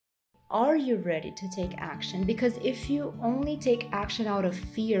are you ready to take action? Because if you only take action out of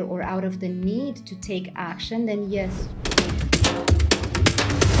fear or out of the need to take action, then yes.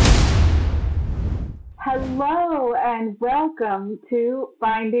 Hello and welcome to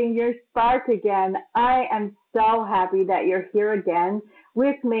Finding Your Spark again. I am so happy that you're here again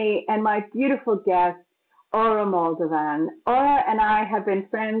with me and my beautiful guest, Aura Moldovan. Aura and I have been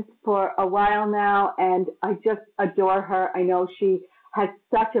friends for a while now, and I just adore her. I know she has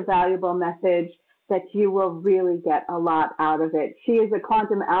such a valuable message that you will really get a lot out of it. She is a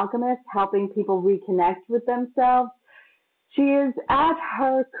quantum alchemist helping people reconnect with themselves. She is at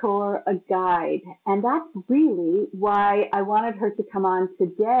her core a guide, and that's really why I wanted her to come on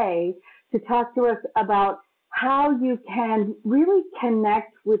today to talk to us about how you can really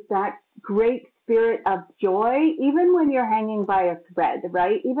connect with that great spirit of joy, even when you're hanging by a thread,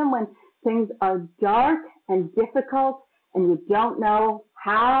 right? Even when things are dark and difficult and you don't know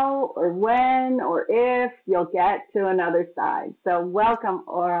how or when or if you'll get to another side. So welcome,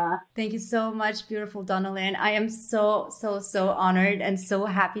 Aura. Thank you so much, beautiful Donnellan. I am so honored and so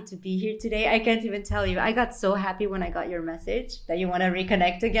happy to be here today. I can't even tell you. I got so happy when I got your message that you want to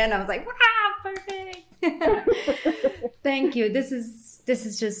reconnect again. I was like, wow, perfect. Thank you. This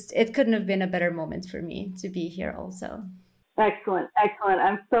is just, it couldn't have been a better moment for me to be here also. Excellent.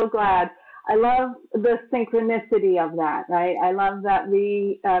 I'm so glad. I love the synchronicity of that, right? I love that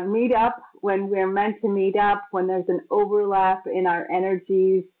we meet up when we're meant to meet up, when there's an overlap in our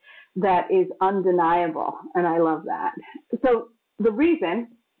energies that is undeniable. And I love that. So the reason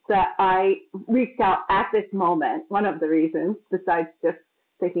that I reached out at this moment, one of the reasons, besides just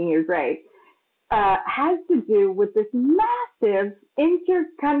thinking you're great, has to do with this massive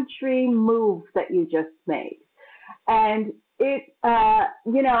inter-country move that you just made. And it,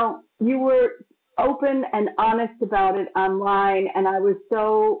 you were open and honest about it online, and I was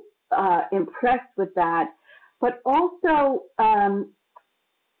so impressed with that. But also,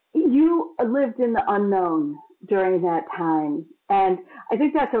 you lived in the unknown during that time. And I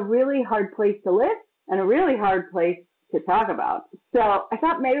think that's a really hard place to live and a really hard place to talk about. So I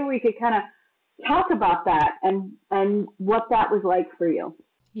thought maybe we could kind of talk about that and what that was like for you.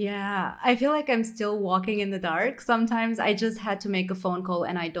 Yeah, I feel like I'm still walking in the dark. Sometimes I just had to make a phone call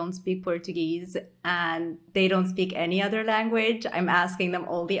and I don't speak Portuguese and they don't speak any other language. I'm asking them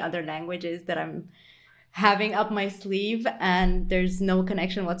all the other languages that I'm having up my sleeve and there's no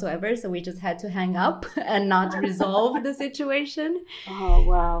connection whatsoever. So we just had to hang up and not resolve the situation. Oh,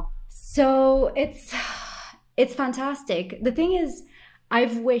 wow. So it's fantastic. The thing is,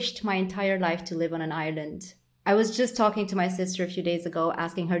 I've wished my entire life to live on an island. I was just talking to my sister a few days ago,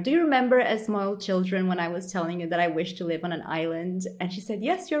 asking her, do you remember as small children when I was telling you that I wished to live on an island? And she said,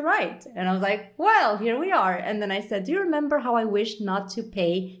 yes, you're right. And I was like, well, here we are. And then I said, do you remember how I wished not to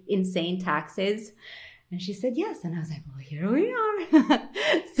pay insane taxes? And she said, yes. And I was like, well, here we are.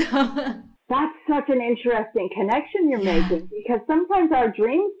 So that's such an interesting connection you're making, because sometimes our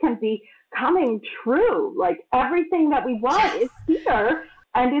dreams can be coming true. Like everything that we want is here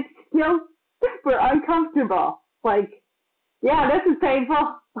and it's still super uncomfortable. Like, yeah, this is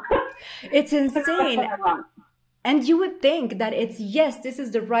painful. It's insane. And you would think that it's, yes, this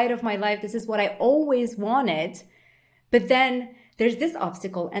is the ride of my life. This is what I always wanted. But then there's this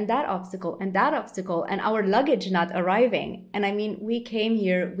obstacle and that obstacle and that obstacle and our luggage not arriving. And I mean, we came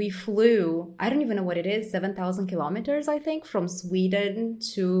here, we flew, I don't even know what it is, 7,000 kilometers, I think, from Sweden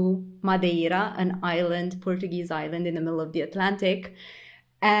to Madeira, an island, Portuguese island in the middle of the Atlantic.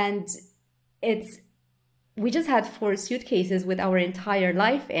 And we just had 4 suitcases with our entire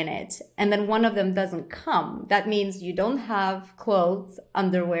life in it. And then one of them doesn't come. That means you don't have clothes,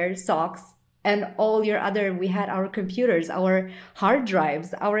 underwear, socks, and all your other, we had our computers, our hard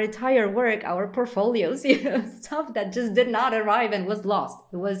drives, our entire work, our portfolios, stuff that just did not arrive and was lost.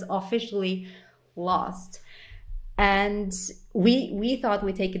 It was officially lost. And we thought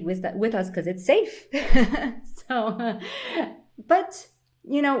we'd take it with us because it's safe. But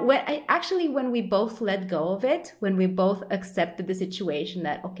when we both let go of it, when we both accepted the situation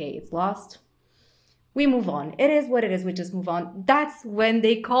that, okay, it's lost, we move on. It is what it is. We just move on. That's when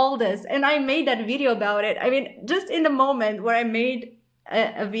they called us. And I made that video about it. I mean, just in the moment where I made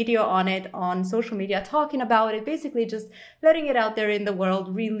a video on it on social media, talking about it, basically just letting it out there in the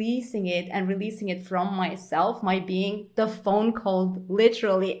world, releasing it from myself, my being. The phone called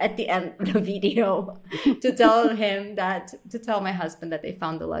literally at the end of the video to tell my husband that they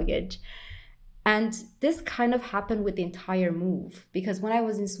found the luggage. And this kind of happened with the entire move, because when I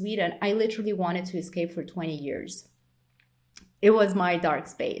was in Sweden, I literally wanted to escape for 20 years. It was my dark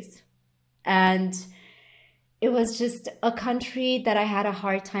space. And it was just a country that I had a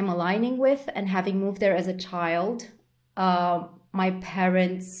hard time aligning with. And having moved there as a child, my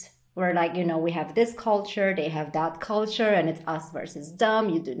parents were like, we have this culture, they have that culture, and it's us versus them.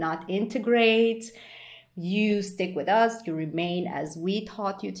 You do not integrate. You stick with us. You remain as we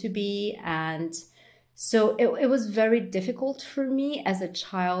taught you to be. And so it was very difficult for me as a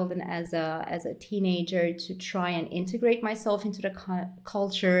child and as a teenager to try and integrate myself into the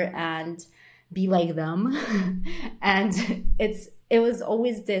culture and be like them. And it was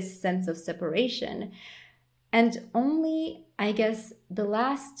always this sense of separation. And only, I guess, the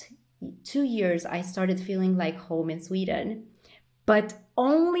last 2 years, I started feeling like home in Sweden. But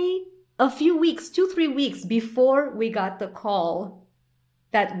only a few weeks, 2-3 weeks before we got the call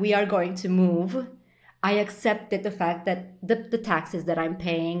that we are going to move, I accepted the fact that the taxes that I'm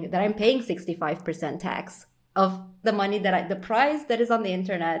paying 65% tax of the money the price that is on the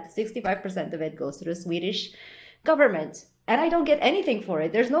internet, 65% of it goes to the Swedish government. And I don't get anything for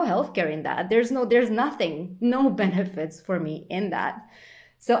it. There's no healthcare in that. There's nothing, no benefits for me in that.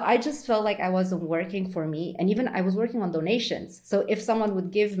 So I just felt like I wasn't working for me. And even I was working on donations. So if someone would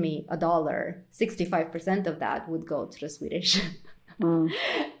give me $1, 65% of that would go to the Swedish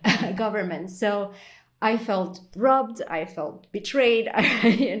government. So I felt robbed. I felt betrayed,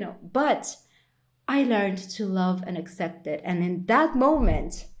 but I learned to love and accept it. And in that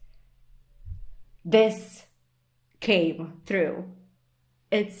moment, this came through.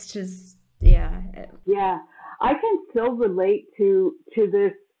 It's just, yeah. Yeah. I can still relate to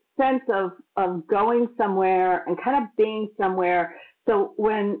this sense of going somewhere and kind of being somewhere. So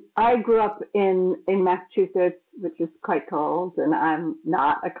when I grew up in Massachusetts, which is quite cold, and I'm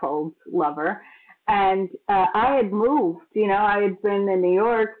not a cold lover, and I had moved, I had been in New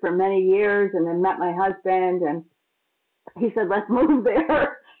York for many years and then met my husband, and he said, let's move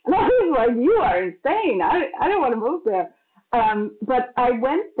there. And I was like, you are insane. I don't want to move there. But I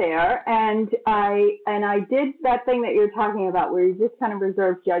went there and I did that thing that you're talking about where you just kind of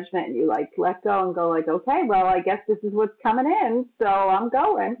reserve judgment and you like let go and go like, okay, well, I guess this is what's coming in. So I'm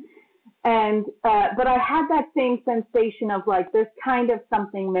going. And, but I had that same sensation of like, there's kind of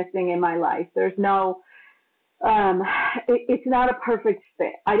something missing in my life. There's no, it's not a perfect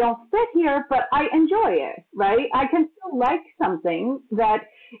fit. I don't fit here, but I enjoy it, right? I can still like something that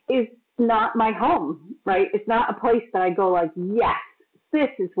is not my home, right? It's not a place that I go like, yes, this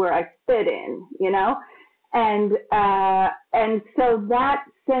is where I fit in, And so that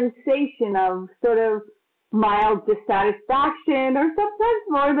sensation of sort of mild dissatisfaction, or sometimes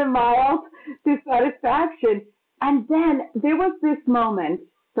more than mild dissatisfaction. And then there was this moment.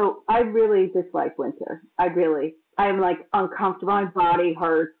 So I really dislike winter. I'm like uncomfortable. My body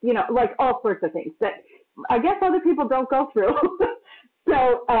hurts, like all sorts of things that I guess other people don't go through.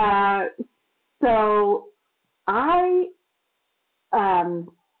 So I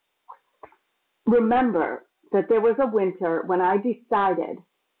remember that there was a winter when I decided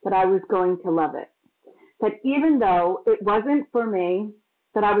that I was going to love it. That even though it wasn't for me,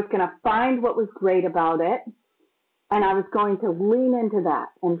 that I was going to find what was great about it, and I was going to lean into that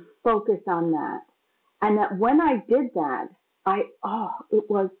and focus on that. And that when I did that, it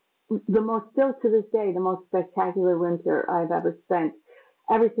was still to this day, the most spectacular winter I've ever spent.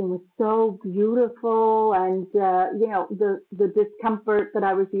 Everything was so beautiful, and the discomfort that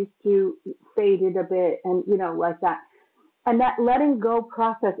I was used to faded a bit, and like that. And that letting go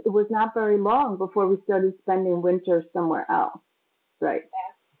process, it was not very long before we started spending winter somewhere else, right?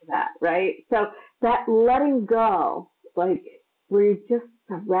 That, right? So that letting go, like where you just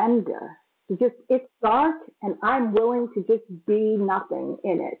surrender, it's dark, and I'm willing to just be nothing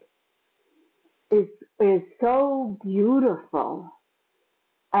in it, is so beautiful.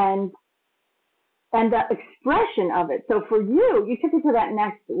 And the expression of it. So for you took it to that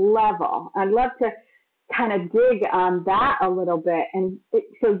next level. I'd love to kind of dig on that a little bit. And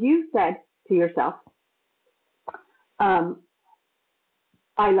so you said to yourself, I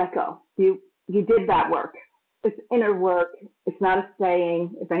let go. You did that work. It's inner work. It's not a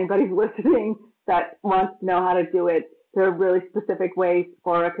saying. If anybody's listening that wants to know how to do it, there are really specific ways.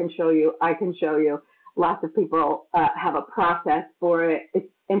 Aura can show you. I can show you. Lots of people have a process for it. It's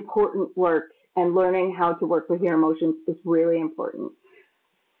important work, and learning how to work with your emotions is really important.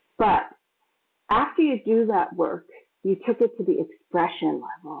 But after you do that work, you took it to the expression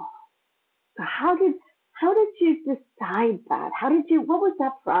level. So how did you decide that? What was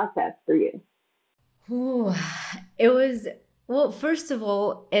that process for you? Ooh, it was, well, first of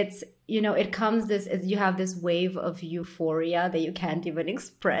all, it's, it comes you have this wave of euphoria that you can't even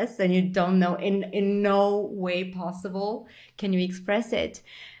express, and you don't know in no way possible can you express it.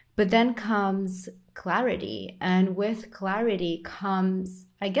 But then comes clarity. And with clarity comes,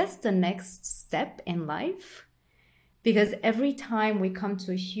 I guess, the next step in life. Because every time we come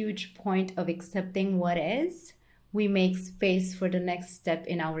to a huge point of accepting what is, we make space for the next step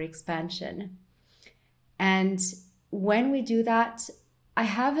in our expansion. And when we do that, I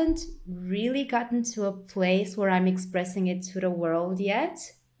haven't really gotten to a place where I'm expressing it to the world yet,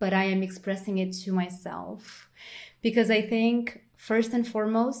 but I am expressing it to myself. Because I think, first and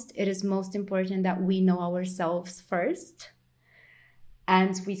foremost, it is most important that we know ourselves first.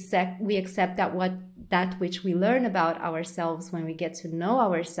 And we accept that which we learn about ourselves when we get to know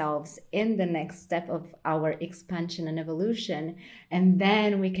ourselves in the next step of our expansion and evolution. And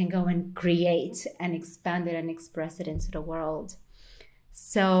then we can go and create and expand it and express it into the world.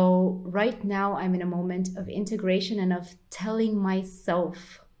 So right now I'm in a moment of integration and of telling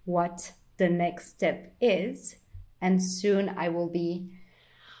myself what the next step is. And soon I will be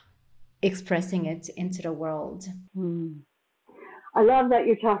expressing it into the world. I love that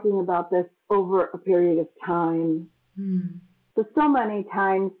you're talking about this over a period of time. So many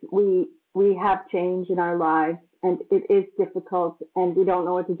times we have change in our lives, and it is difficult, and we don't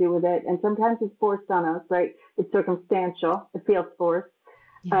know what to do with it. And sometimes it's forced on us, right? It's circumstantial. It feels forced.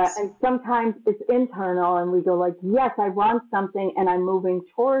 Yes. And sometimes it's internal, and we go like, yes, I want something, and I'm moving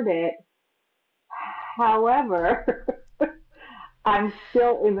toward it. However, I'm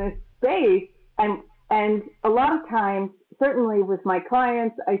still in this space, and a lot of times, certainly with my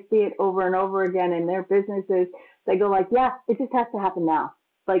clients, I see it over and over again in their businesses. They go like, yeah, it just has to happen now.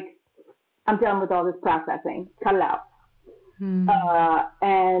 Like, I'm done with all this processing. Cut it out.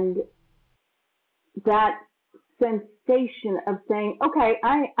 And that sensation of saying, okay,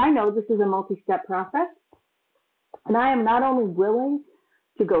 I know this is a multi-step process, and I am not only willing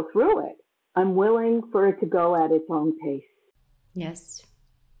to go through it, I'm willing for it to go at its own pace. Yes,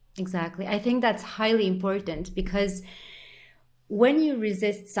 exactly. I think that's highly important, because when you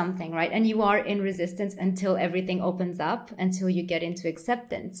resist something, right, and you are in resistance until everything opens up, until you get into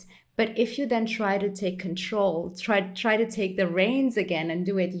acceptance. But if you then try to take control, try to take the reins again and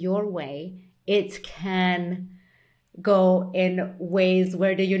do it your way, it can go in ways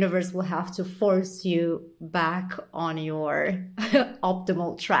where the universe will have to force you back on your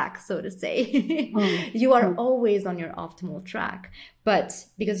optimal track, so to say. You are always on your optimal track, but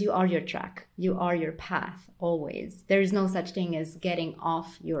because you are your track, you are your path always. There is no such thing as getting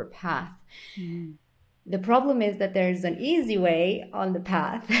off your path. The problem is that there's an easy way on the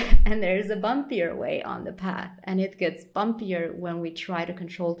path and there's a bumpier way on the path, and it gets bumpier when we try to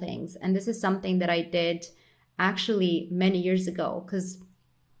control things. And this is something that I did actually many years ago, because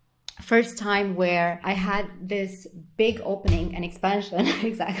first time where I had this big opening and expansion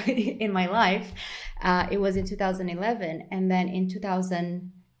exactly in my life, it was in 2011. And then in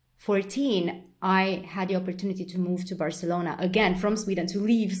 2014, I had the opportunity to move to Barcelona again from Sweden, to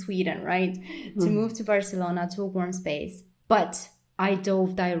leave Sweden, right? To move to Barcelona, to a warm space. But I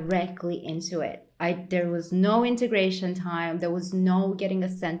dove directly into it. There was no integration time. There was no getting a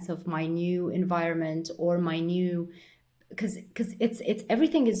sense of my new environment or my new, because it's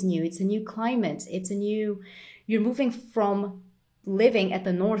everything is new. It's a new climate. You're moving from living at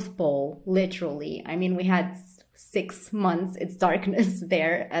the North Pole, literally. I mean, we had 6 months, it's darkness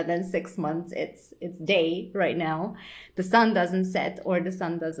there, and then 6 months, it's day right now. The sun doesn't set or the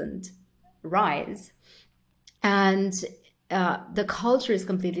sun doesn't rise. And the culture is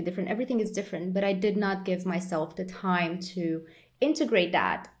completely different. Everything is different, but I did not give myself the time to integrate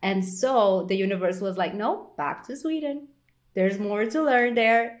that. And so the universe was like, no, back to Sweden. There's more to learn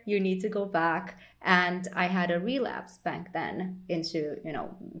there. You need to go back. And I had a relapse back then into,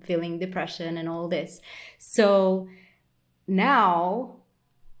 feeling depression and all this. So now,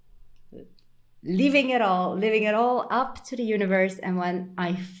 living it all up to the universe. And when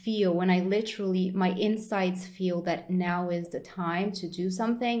I literally, my insides feel that now is the time to do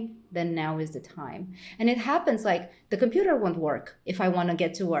something, then now is the time. And it happens like the computer won't work if I want to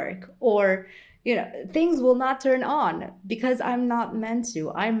get to work, or, things will not turn on because I'm not meant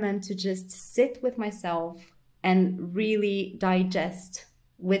to. I'm meant to just sit with myself and really digest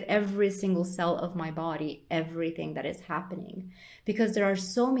with every single cell of my body everything that is happening, because there are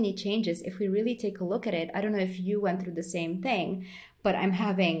so many changes. If we really take a look at it, I don't know if you went through the same thing, but I'm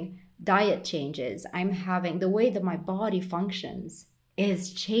having diet changes. I'm having the way that my body functions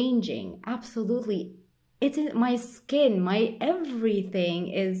is changing. Absolutely. It's my skin, my everything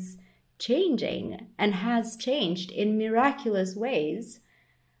is changing and has changed in miraculous ways,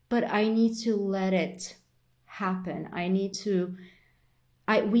 but I need to let it happen.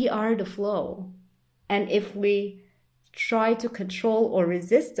 We are the flow. And if we try to control or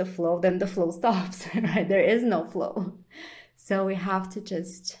resist the flow, then the flow stops, right? There is no flow. So we have to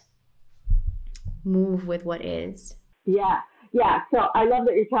just move with what is. Yeah. Yeah. So I love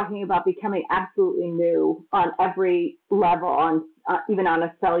that you're talking about becoming absolutely new on every level, on even on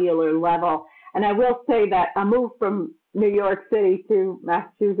a cellular level. And I will say that a move from New York City to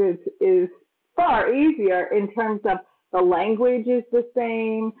Massachusetts is far easier in terms of the language is the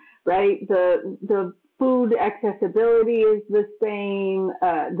same, right? The food accessibility is the same.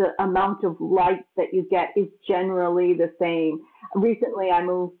 The amount of light that you get is generally the same. Recently, I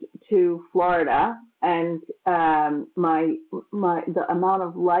moved to Florida, and the amount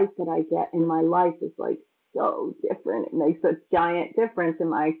of light that I get in my life is like so different. It makes a giant difference in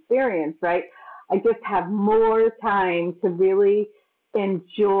my experience, right? I just have more time to really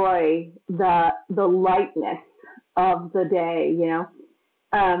enjoy the lightness of the day, you know.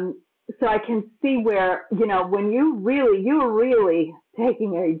 So I can see where, you know, when you're really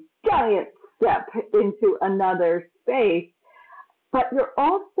taking a giant step into another space, but you're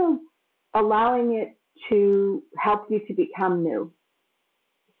also allowing it to help you to become new.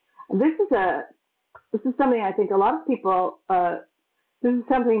 And this is something I think a lot of people, this is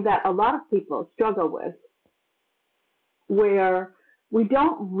something that a lot of people struggle with, where we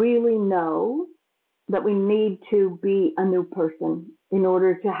don't really know that we need to be a new person in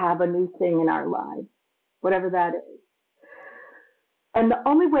order to have a new thing in our lives, whatever that is. And the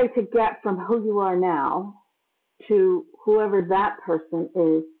only way to get from who you are now to whoever that person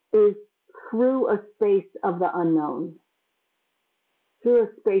is through a space of the unknown, through a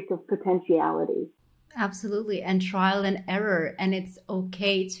space of potentiality. Absolutely. And trial and error. And it's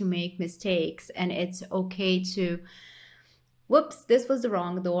okay to make mistakes. And it's okay to, whoops, this was the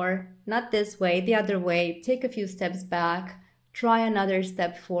wrong door, not this way, the other way. Take a few steps back, try another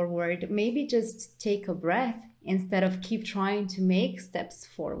step forward. Maybe just take a breath instead of keep trying to make steps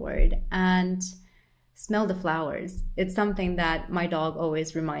forward, and smell the flowers. It's something that my dog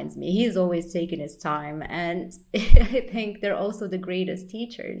always reminds me. He's always taking his time. And I think they're also the greatest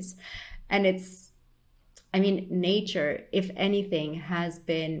teachers. And nature, if anything, has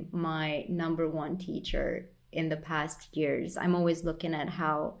been my number one teacher in the past years. I'm always looking at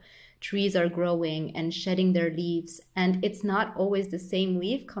how trees are growing and shedding their leaves. And it's not always the same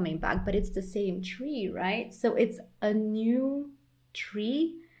leaf coming back, but it's the same tree, right? So it's a new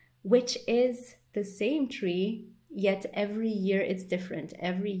tree, which is the same tree, yet every year it's different.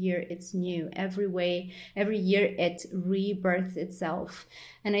 Every year it's new. Every year it rebirths itself.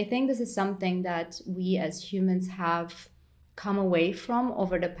 And I think this is something that we as humans have come away from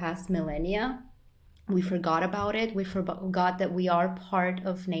over the past millennia. We forgot about it. We forgot that we are part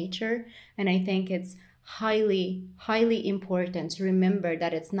of nature. And I think it's highly, highly important to remember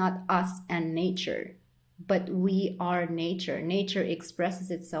that it's not us and nature, but we are nature. Nature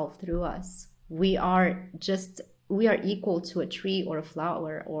expresses itself through us. We are equal to a tree or a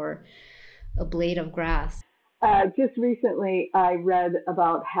flower or a blade of grass. Just recently, I read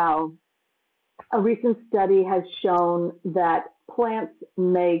about how a recent study has shown that plants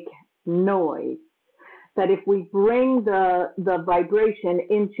make noise. That if we bring the vibration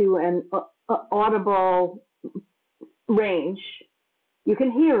into an audible range, you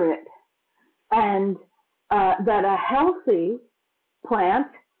can hear it. And that a healthy plant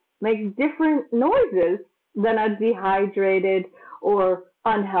makes different noises than a dehydrated or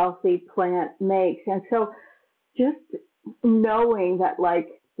unhealthy plant makes. And so just knowing that, like,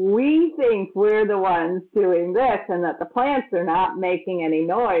 we think we're the ones doing this and that the plants are not making any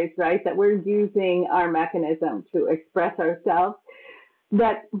noise, right? That we're using our mechanism to express ourselves.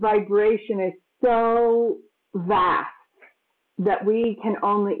 That vibration is so vast that we can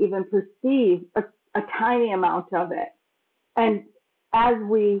only even perceive a tiny amount of it. And as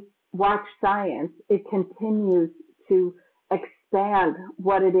we watch science, it continues to expand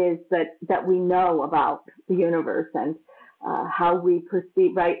what it is that we know about the universe and how we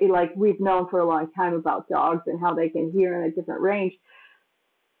perceive, right? Like, we've known for a long time about dogs and how they can hear in a different range.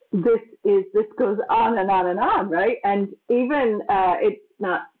 This goes on and on and on, right? And even it's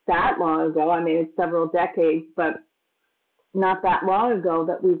not that long ago. I mean, it's several decades, but not that long ago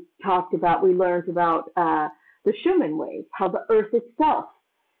that we learned about the Schumann waves, how the Earth itself,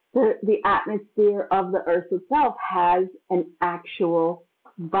 the atmosphere of the Earth itself has an actual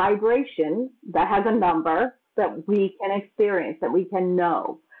vibration that has a number that we can experience, that we can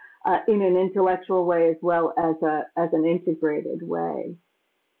know in an intellectual way as well as an integrated way.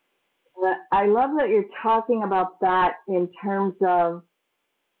 I love that you're talking about that in terms of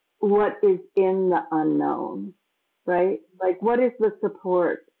what is in the unknown, right? Like, what is the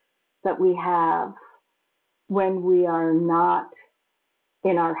support that we have when we are not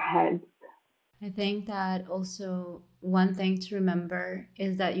in our heads. I think that also one thing to remember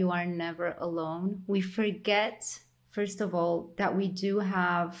is that you are never alone. We forget, first of all, that we do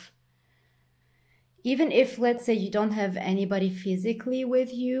have, even if, let's say, you don't have anybody physically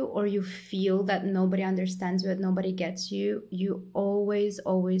with you, or you feel that nobody understands you, that nobody gets you, you always,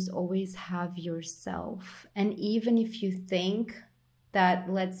 always, always have yourself. And even if you think that,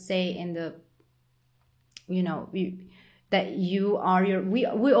 let's say, in the, that you are we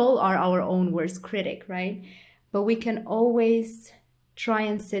all are our own worst critic, right? But we can always try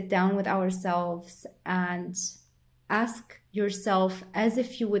and sit down with ourselves and ask yourself, as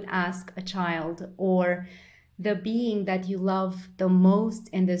if you would ask a child or the being that you love the most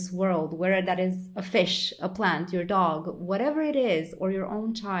in this world, whether that is a fish, a plant, your dog, whatever it is, or your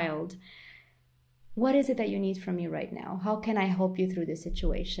own child. What is it that you need from me right now? How can I help you through this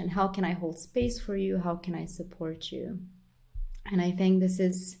situation? How can I hold space for you? How can I support you? And I think this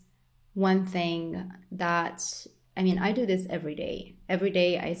is one thing that, I do this every day. Every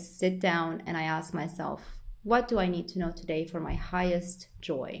day I sit down and I ask myself, what do I need to know today for my highest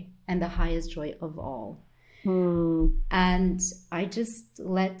joy and the highest joy of all? And I just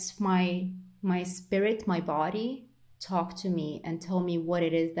let my spirit, my body, talk to me and tell me what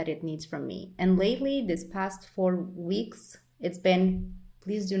it is that it needs from me. And lately, this past 4 weeks, it's been,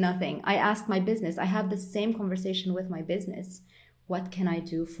 please do nothing. I asked my business. I have the same conversation with my business. What can I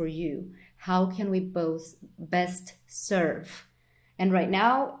do for you? How can we both best serve? And right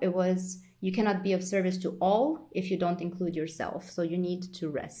now it was, you cannot be of service to all if you don't include yourself. So you need to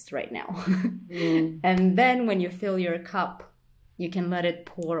rest right now. And then when you fill your cup, you can let it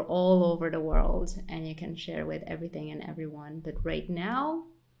pour all over the world and you can share with everything and everyone. But right now,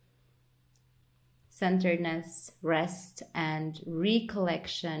 centeredness, rest, and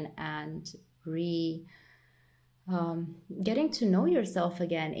recollection and getting to know yourself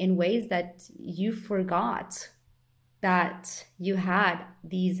again in ways that you forgot that you had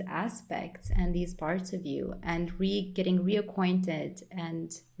these aspects and these parts of you, and getting reacquainted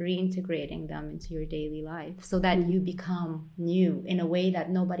and reintegrating them into your daily life so that you become new in a way that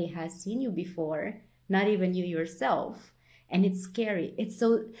nobody has seen you before, not even you yourself. And it's scary.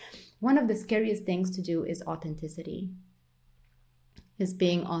 One of the scariest things to do is authenticity. Is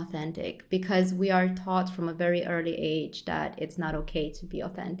being authentic, because we are taught from a very early age that it's not okay to be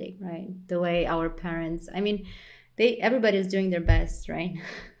authentic, right? The way our parents, everybody's doing their best, right?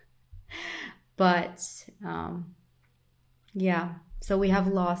 But so we have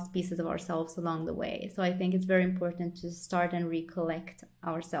lost pieces of ourselves along the way. So I think it's very important to start and recollect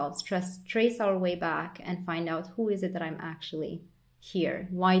ourselves, trace our way back and find out, who is it that I'm actually here?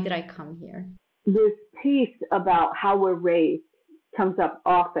 Why did I come here? This piece about how we're raised comes up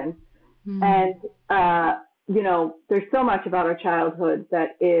often. And, there's so much about our childhood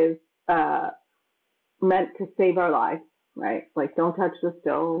that is meant to save our lives, right? Like, don't touch the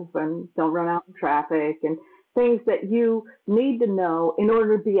stove and don't run out in traffic, and things that you need to know in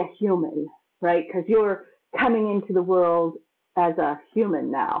order to be a human, right? Because you're coming into the world as a human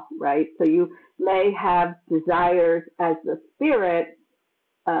now, right? So you may have desires as the spirit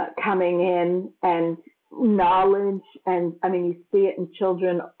coming in, and knowledge, and you see it in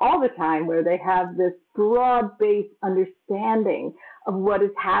children all the time, where they have this broad-based understanding of what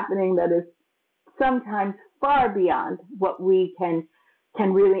is happening that is sometimes far beyond what we can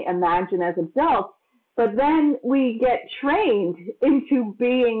really imagine as adults. But then we get trained into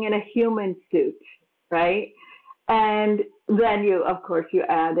being in a human suit, right? And then you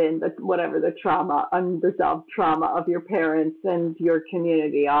add in whatever the trauma, unresolved trauma of your parents and your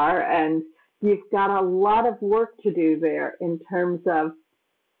community are, and you've got a lot of work to do there in terms of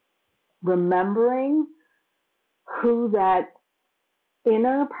remembering who that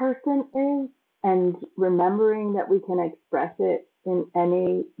inner person is, and remembering that we can express it in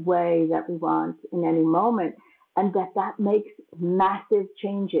any way that we want, in any moment, and that makes massive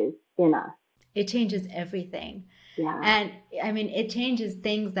changes in us. It changes everything. Yeah. And it changes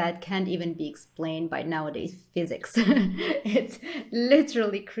things that can't even be explained by nowadays physics. It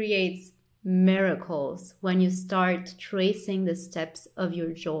literally creates miracles when you start tracing the steps of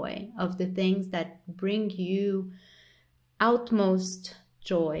your joy, of the things that bring you utmost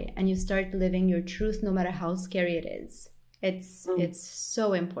joy, and you start living your truth no matter how scary it is. It's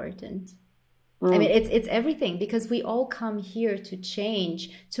so important. It's everything, because we all come here to change,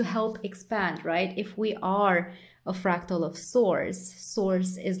 to help expand, right? If we are a fractal of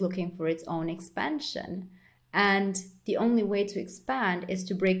source is looking for its own expansion. And the only way to expand is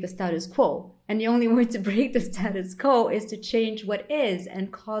to break the status quo. And the only way to break the status quo is to change what is.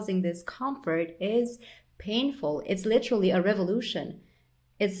 And causing discomfort is painful. It's literally a revolution.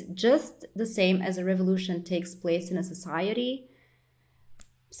 It's just the same as a revolution takes place in a society.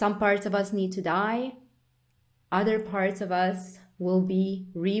 Some parts of us need to die. Other parts of us will be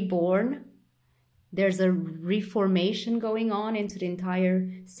reborn. There's a reformation going on into the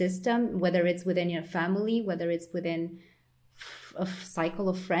entire system, whether it's within your family, whether it's within a cycle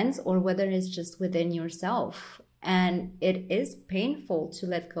of friends, or whether it's just within yourself. And it is painful to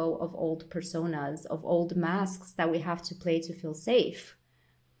let go of old personas, of old masks that we have to play to feel safe,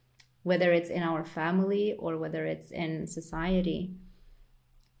 whether it's in our family or whether it's in society.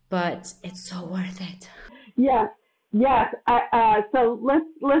 But it's so worth it. Yes, yes. So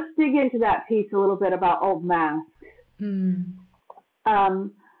let's dig into that piece a little bit about old masks.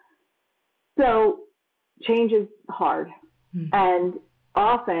 So change is hard, and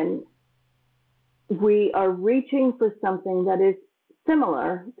often we are reaching for something that is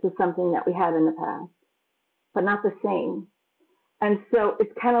similar to something that we had in the past, but not the same. And so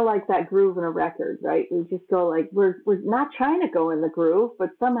it's kind of like that groove in a record, right? We just go like, we're not trying to go in the groove, but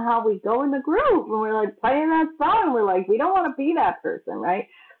somehow we go in the groove, and we're like playing that song, and we're like, we don't want to be that person, right?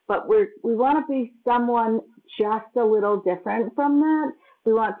 But we want to be someone just a little different from that.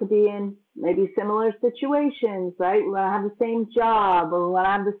 We want to be in maybe similar situations, right? We want to have the same job, or we want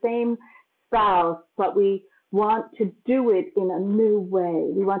to have the same spouse, but we want to do it in a new way.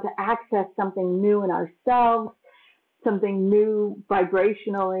 We want to access something new in ourselves, something new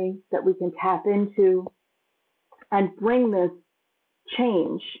vibrationally that we can tap into and bring this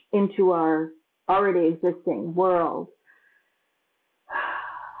change into our already existing world.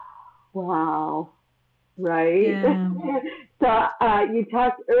 Wow. Right? Yeah. So you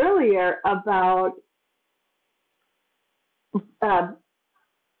talked earlier about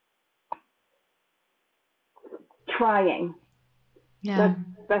trying. Yeah. That's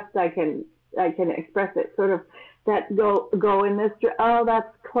the best I can express it. Sort of that go in this, oh, that's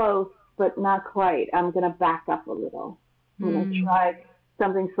close, but not quite. I'm going to back up a little. I'm going to try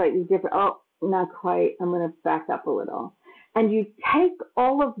something slightly different. Oh, not quite. I'm going to back up a little. And you take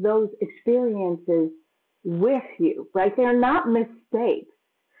all of those experiences with you, right? They're not mistakes.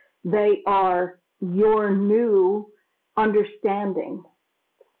 They are your new understanding.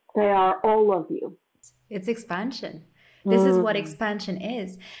 They are all of you. It's expansion. This is what expansion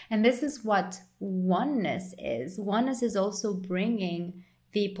is. And this is what oneness is. Oneness is also bringing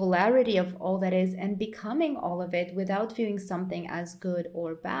the polarity of all that is and becoming all of it without viewing something as good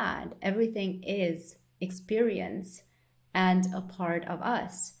or bad. Everything is experience and a part of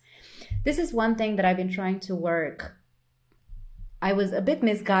us. This is one thing that I've been trying to work. I was a bit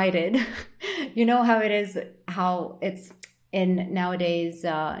misguided. You know how it is, how it's in nowadays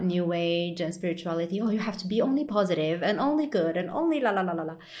new age and spirituality. Oh, you have to be only positive and only good and only la la la la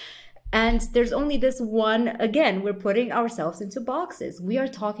la. And there's only this one, again, we're putting ourselves into boxes. We are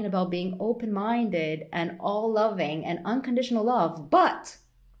talking about being open-minded and all-loving and unconditional love, but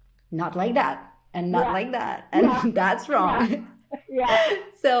not like that and not like that. And that's wrong. Yeah.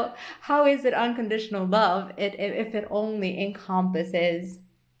 So how is it unconditional love if it only encompasses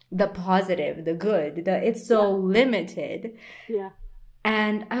the positive, the good, it's so limited. Yeah.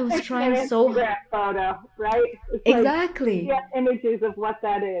 And I was trying so hard. Photo, right? It's exactly. Like, images of what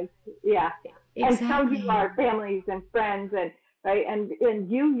that is. Yeah. Exactly. And so do our families and friends, and right. And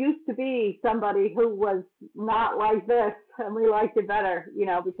you used to be somebody who was not like this, and we liked it better,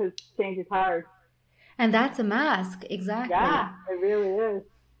 because change is hard. And that's a mask. Exactly. Yeah, it really is.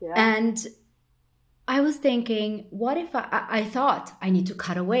 Yeah. And I was thinking, what if I thought I need to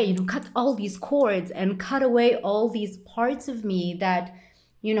cut away, cut all these cords and cut away all these parts of me that,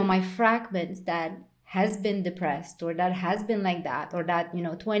 my fragments that has been depressed or that has been like that, or that,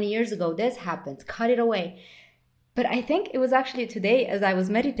 20 years ago, this happened, cut it away. But I think it was actually today as I was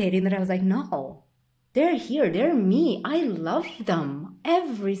meditating that I was like, no, they're here. They're me. I love them.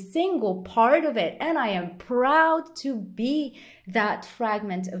 Every single part of it. And I am proud to be that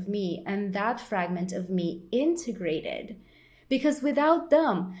fragment of me and that fragment of me integrated. Because without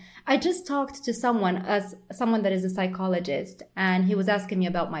them, I just talked to someone that is a psychologist, and he was asking me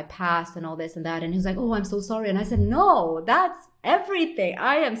about my past and all this and that. And he was like, oh, I'm so sorry. And I said, no, that's everything.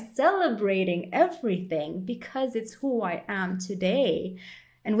 I am celebrating everything because it's who I am today.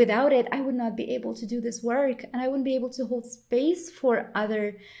 And without it, I would not be able to do this work, and I wouldn't be able to hold space for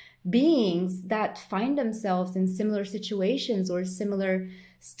other beings that find themselves in similar situations or similar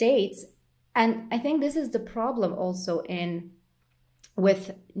states. And I think this is the problem also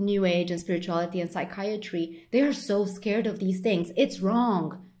with New Age and spirituality and psychiatry. They are so scared of these things. It's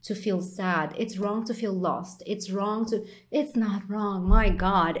wrong. to feel sad. It's wrong to feel lost. It's not wrong. My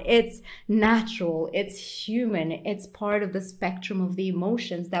God, it's natural. It's human. It's part of the spectrum of the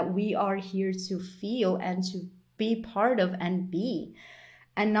emotions that we are here to feel and to be part of and be,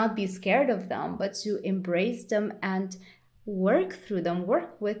 and not be scared of them, but to embrace them and work through them,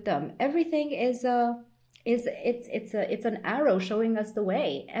 work with them. Everything is it's an arrow showing us the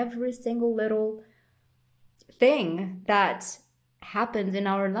way. Every single little thing that happens in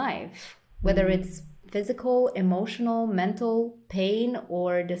our life, whether it's physical, emotional, mental pain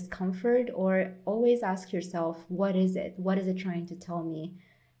or discomfort, or always ask yourself, what is it? What is it trying to tell me?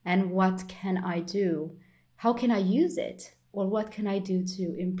 And what can I do? How can I use it? Or what can I do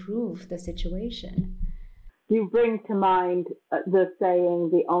to improve the situation? You bring to mind the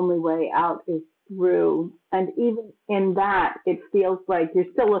saying, the only way out is through. And even in that, it feels like you're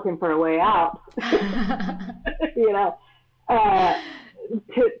still looking for a way out. You know,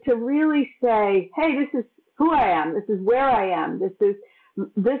 to really say, hey, this is who I am. This is where I am.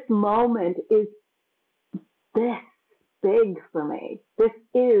 This moment is this big for me. This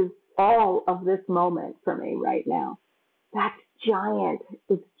is all of this moment for me right now. That's giant.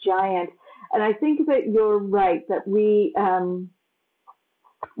 It's giant. And I think that you're right, that we,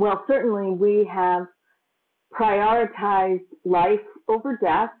 well, certainly we have prioritized life over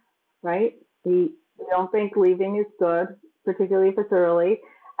death, right? We don't think leaving is good, particularly if it's early.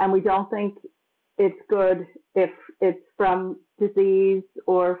 And we don't think it's good if it's from disease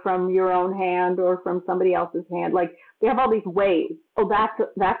or from your own hand or from somebody else's hand. Like, we have all these ways. Oh,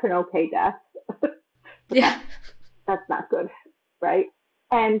 that's an okay death. Yeah. That's not good, right?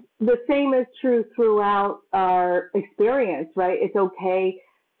 And the same is true throughout our experience, right? It's okay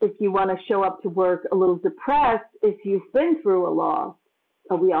if you want to show up to work a little depressed if you've been through a loss.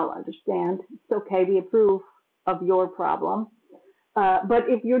 So we all understand. It's okay. We approve of your problem. But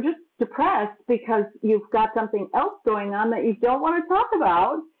if you're just depressed because you've got something else going on that you don't want to talk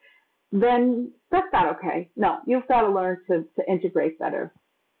about, then that's not okay. No, you've got to learn to integrate better.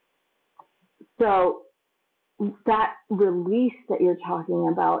 So that release that you're talking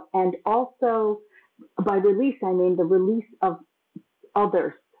about, and also by release, I mean the release of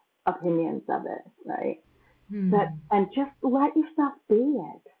others' opinions of it, right? And just let yourself be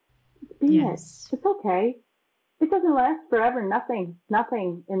it. Be it. It's okay. It doesn't last forever.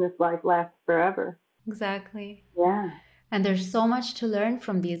 Nothing in this life lasts forever. Exactly. Yeah. And there's so much to learn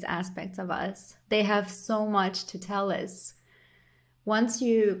from these aspects of us. They have so much to tell us. Once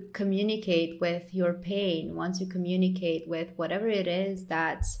you communicate with your pain, once you communicate with whatever it is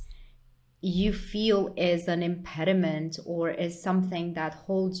that you feel is an impediment or is something that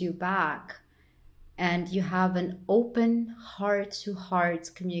holds you back, and you have an open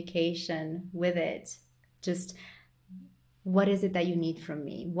heart-to-heart communication with it, just what is it that you need from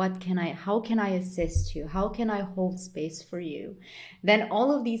me? How can I assist you? How can I hold space for you? Then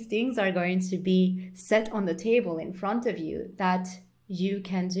all of these things are going to be set on the table in front of you that you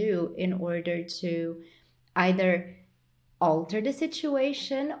can do in order to either alter the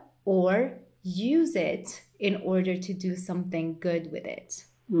situation or use it in order to do something good with it.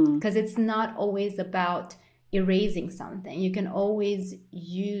 Because it's not always about erasing something. You can always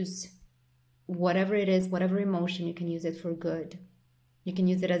use whatever it is, whatever emotion, you can use it for good. You can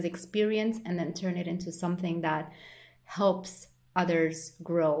use it as experience and then turn it into something that helps others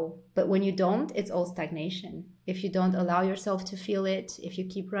grow. But when you don't, it's all stagnation. If you don't allow yourself to feel it, if you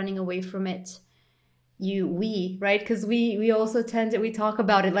keep running away from it, right? Because we also we talk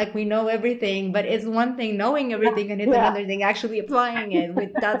about it like we know everything, but it's one thing knowing everything and it's another thing actually applying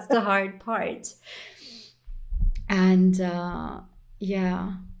it. That's the hard part. And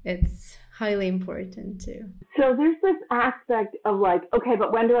it's highly important too. So there's this aspect of like, okay,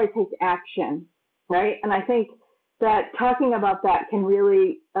 but when do I take action, right? And I think that talking about that can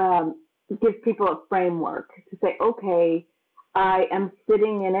really give people a framework to say, okay, I am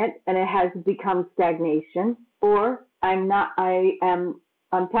sitting in it and it has become stagnation, or I'm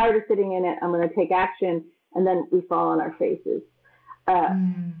tired of sitting in it, I'm going to take action, and then we fall on our faces.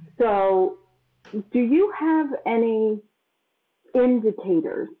 So do you have any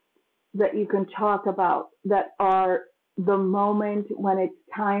indicators that you can talk about that are the moment when it's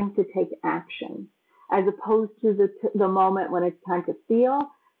time to take action, as opposed to the moment when it's time to feel,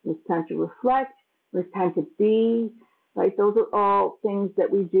 it's time to reflect, it's time to be, right? Those are all things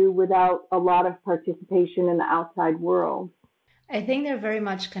that we do without a lot of participation in the outside world. I think they're very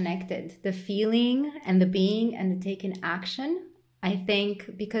much connected. The feeling and the being and the taking action. I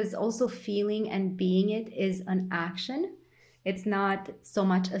think because also feeling and being it is an action. It's not so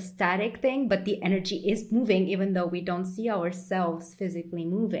much a static thing, but the energy is moving, even though we don't see ourselves physically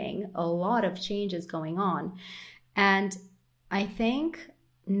moving. A lot of change is going on. And I think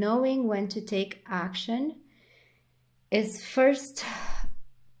knowing when to take action is first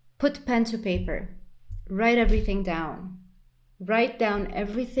put pen to paper, write everything down, write down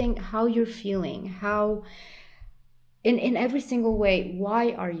everything, how you're feeling, how in every single way,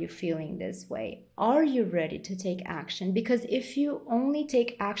 why are you feeling this way? Are you ready to take action? Because if you only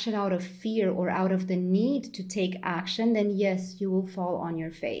take action out of fear or out of the need to take action, then yes, you will fall on your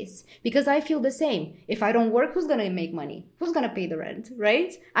face. Because I feel the same. If I don't work, who's going to make money? Who's going to pay the rent,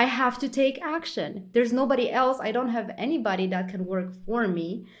 right? I have to take action. There's nobody else. I don't have anybody that can work for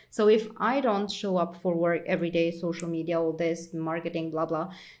me. So if I don't show up for work every day, social media, all this, marketing, blah,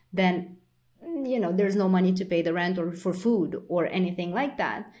 blah, then there's no money to pay the rent or for food or anything like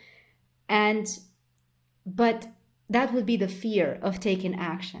that. But that would be the fear of taking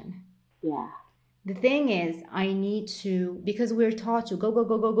action. Yeah. The thing is, I need to, because we're taught to go, go,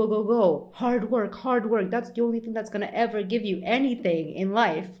 go, go, go, go, go. Hard work, hard work. That's the only thing that's going to ever give you anything in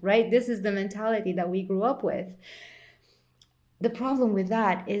life, right? This is the mentality that we grew up with. The problem with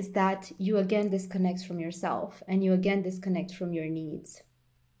that is that you again disconnect from yourself and you again disconnect from your needs.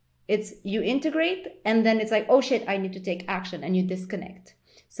 It's you integrate and then it's like, oh shit, I need to take action, and you disconnect.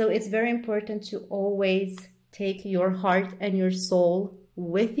 So it's very important to always take your heart and your soul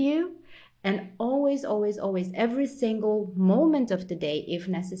with you, and always, always, always, every single moment of the day, if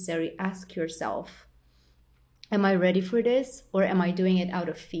necessary, ask yourself, am I ready for this? Or am I doing it out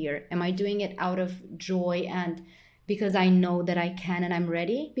of fear? Am I doing it out of joy and because I know that I can and I'm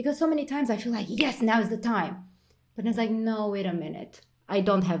ready? Because so many times I feel like, yes, now is the time. But it's like, no, wait a minute. I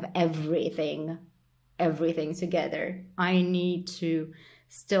don't have everything together. I need to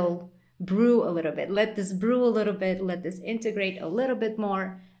still brew a little bit. Let this brew a little bit. Let this integrate a little bit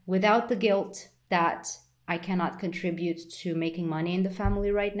more without the guilt that I cannot contribute to making money in the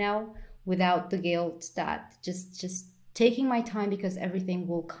family right now, without the guilt that just taking my time because everything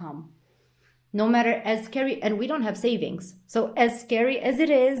will come. No matter as scary, and we don't have savings. So as scary as it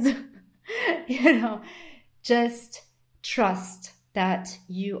is, just trust that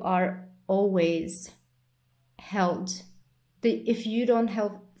you are always held. If you don't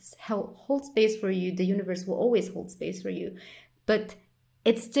hold space for you, the universe will always hold space for you. But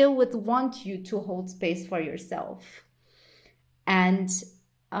it still would want you to hold space for yourself. And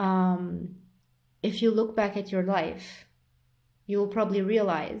if you look back at your life, you will probably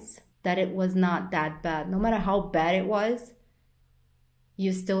realize that it was not that bad. No matter how bad it was,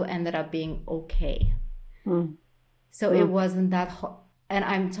 you still ended up being okay. So it wasn't that hard. And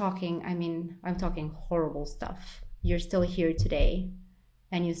I'm talking horrible stuff. You're still here today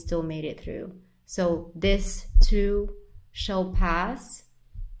and you still made it through. So this too shall pass,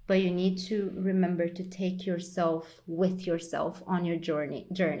 but you need to remember to take yourself with yourself on your journey.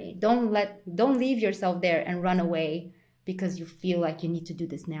 Don't leave yourself there and run away because you feel like you need to do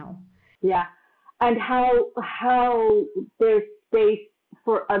this now. Yeah. And how there's space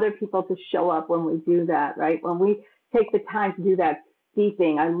for other people to show up when we do that, right? When we take the time to do that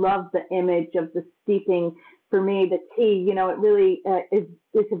steeping. I love the image of the steeping. For me, the tea, it really is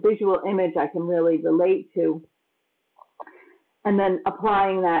a visual image I can really relate to. And then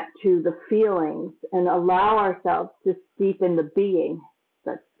applying that to the feelings and allow ourselves to steep in the being.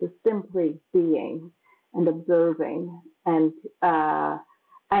 That's the simply being and observing. And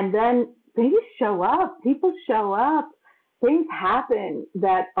then things show up. People show up. Things happen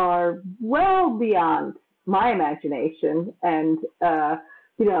that are well beyond my imagination, and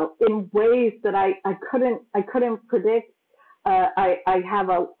in ways that I couldn't predict.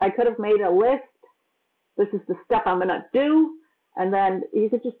 I could have made a list. This is the stuff I'm gonna do, and then you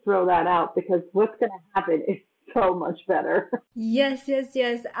could just throw that out because what's gonna happen is so much better. Yes,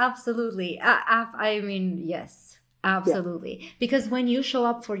 absolutely. Yes, absolutely. Yeah. Because when you show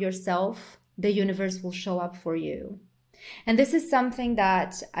up for yourself, the universe will show up for you. And this is something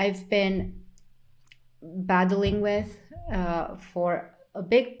that I've been battling with for a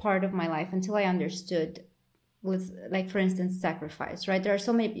big part of my life until I understood, with, like, for instance, sacrifice, right? There are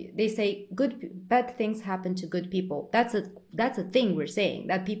so many, they say bad things happen to good people. That's a thing we're saying,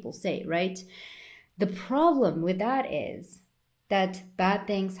 that people say, right? The problem with that is that bad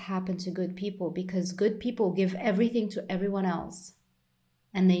things happen to good people because good people give everything to everyone else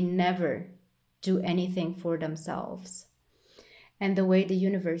and they never do anything for themselves. And the way the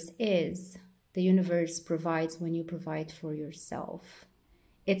universe is, the universe provides when you provide for yourself.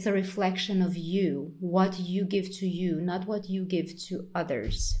 It's a reflection of you, what you give to you, not what you give to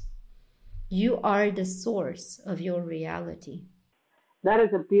others. You are the source of your reality. That is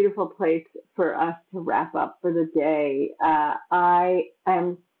a beautiful place for us to wrap up for the day. I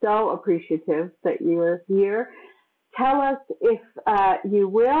am so appreciative that you are here. Tell us, if you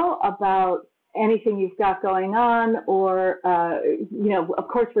will, about anything you've got going on, or, of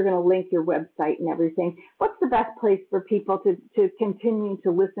course, we're going to link your website and everything. What's the best place for people to continue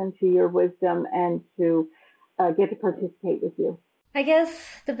to listen to your wisdom and to get to participate with you? I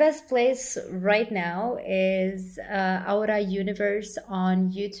guess the best place right now is Aura Universe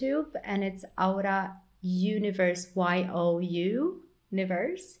on YouTube, and it's Aura Universe, YOU,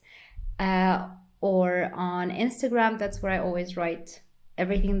 Universe. Or on Instagram, that's where I always write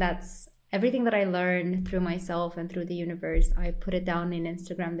everything that I learn through myself and through the universe. I put it down in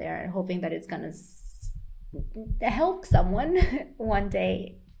Instagram there, hoping that it's gonna help someone one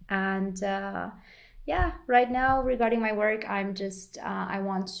day. And yeah, right now regarding my work, I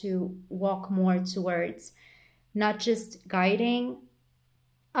want to walk more towards not just guiding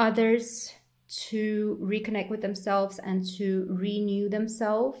others to reconnect with themselves and to renew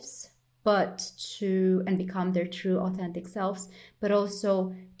themselves, and become their true authentic selves, but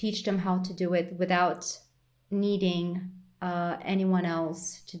also teach them how to do it without needing anyone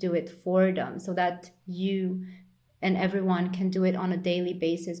else to do it for them, so that you and everyone can do it on a daily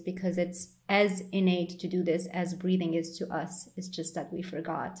basis, because it's as innate to do this as breathing is to us. It's just that we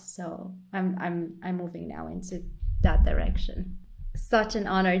forgot. So I'm moving now into that direction. Such an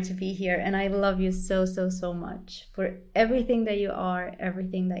honor to be here, and I love you so much for everything that you are,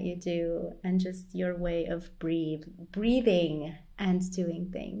 everything that you do, and just your way of breathing and doing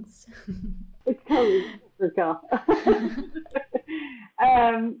things. It's totally Africa.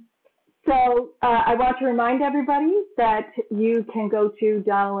 So I want to remind everybody that you can go to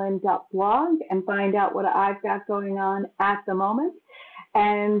Donalyn.blog and find out what I've got going on at the moment.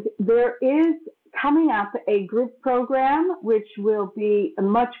 And there is coming up a group program which will be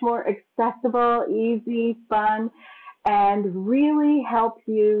much more accessible, easy, fun, and really help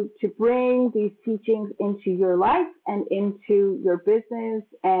you to bring these teachings into your life and into your business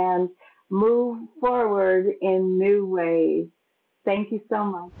and move forward in new ways. Thank you so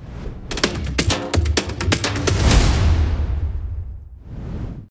much.